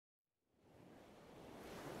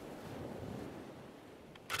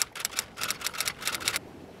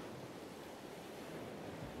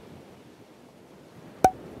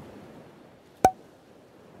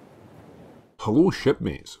Hello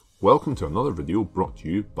shipmates, welcome to another video brought to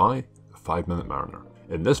you by the 5-Minute Mariner.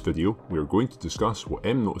 In this video we are going to discuss what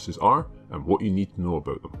M notices are and what you need to know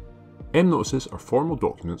about them. M notices are formal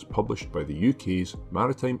documents published by the UK's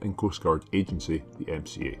Maritime and Coast Guard Agency, the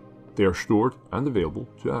MCA. They are stored and available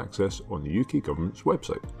to access on the UK Government's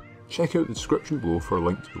website. Check out the description below for a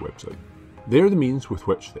link to the website. They are the means with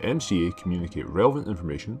which the MCA communicate relevant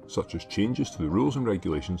information such as changes to the rules and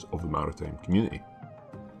regulations of the maritime community.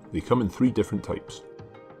 They come in 3 different types: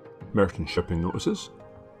 merchant shipping notices,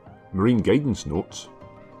 marine guidance notes,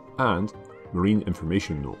 and marine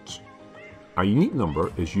information notes. A unique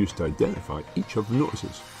number is used to identify each of the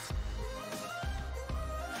notices.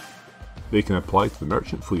 They can apply to the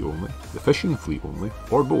merchant fleet only, the fishing fleet only,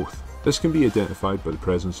 or both. This can be identified by the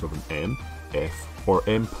presence of an M, F, or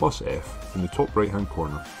M plus F in the top right hand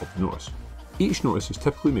corner of the notice. Each notice is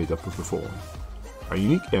typically made up of the following: a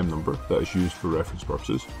unique M number that is used for reference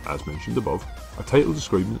purposes, as mentioned above, a title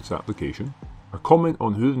describing its application, a comment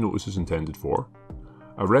on who the notice is intended for,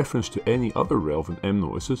 a reference to any other relevant M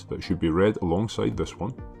notices that should be read alongside this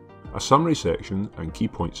one, a summary section and key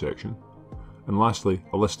point section, and lastly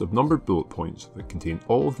a list of numbered bullet points that contain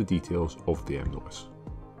all of the details of the M notice.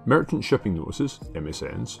 Merchant shipping notices,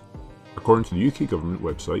 MSNs, according to the UK Government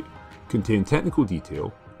website, contain technical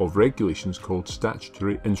detail of regulations called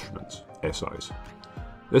Statutory Instruments SIS.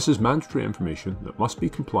 This is mandatory information that must be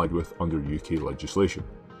complied with under UK legislation.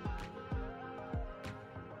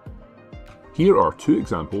 Here are 2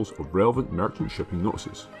 examples of relevant merchant shipping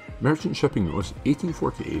notices. Merchant Shipping Notice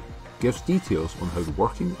 1848 gives details on how the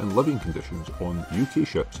working and living conditions on UK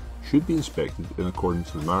ships should be inspected in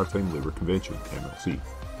accordance to the Maritime Labour Convention, MLC.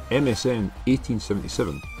 MSN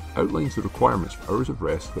 1877 outlines the requirements for hours of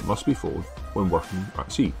rest that must be followed when working at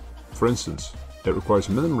sea. For instance, it requires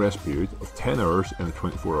a minimum rest period of 10 hours in a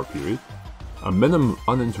 24-hour period, a minimum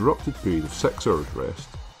uninterrupted period of 6 hours rest,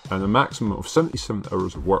 and a maximum of 77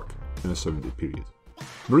 hours of work in a 7-day period.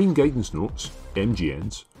 Marine Guidance Notes,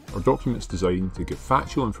 MGNs, are documents designed to give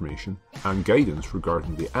factual information and guidance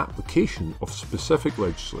regarding the application of specific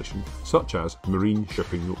legislation such as marine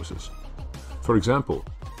shipping notices. For example,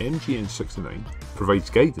 MGN 69 provides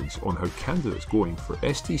guidance on how candidates going for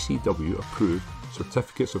STCW approved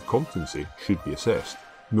certificates of competency should be assessed.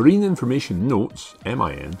 Marine Information Notes,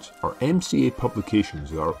 MINs, are MCA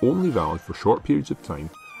publications that are only valid for short periods of time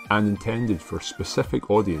and intended for specific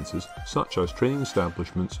audiences such as training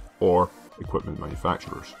establishments or equipment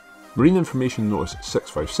manufacturers. Marine Information Notice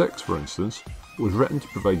 656, for instance, was written to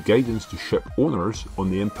provide guidance to ship owners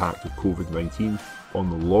on the impact of COVID-19 on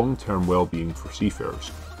the long-term well-being for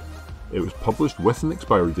seafarers. It was published with an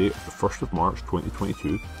expiry date of the 1st of March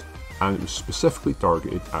 2022, and it was specifically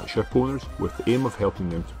targeted at ship owners with the aim of helping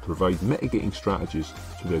them to provide mitigating strategies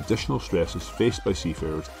to the additional stresses faced by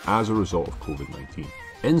seafarers as a result of COVID-19.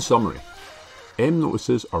 In summary, M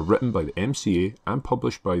notices are written by the MCA and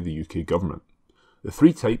published by the UK Government. The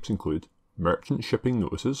 3 types include merchant shipping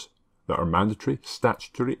notices that are mandatory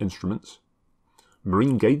statutory instruments,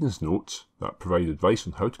 marine guidance notes that provide advice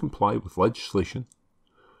on how to comply with legislation,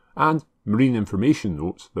 and marine information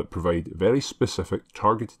notes that provide very specific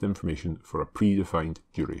targeted information for a predefined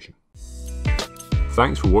duration.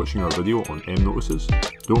 Thanks for watching our video on M notices.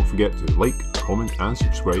 Don't forget to like, comment and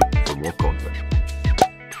subscribe for more content.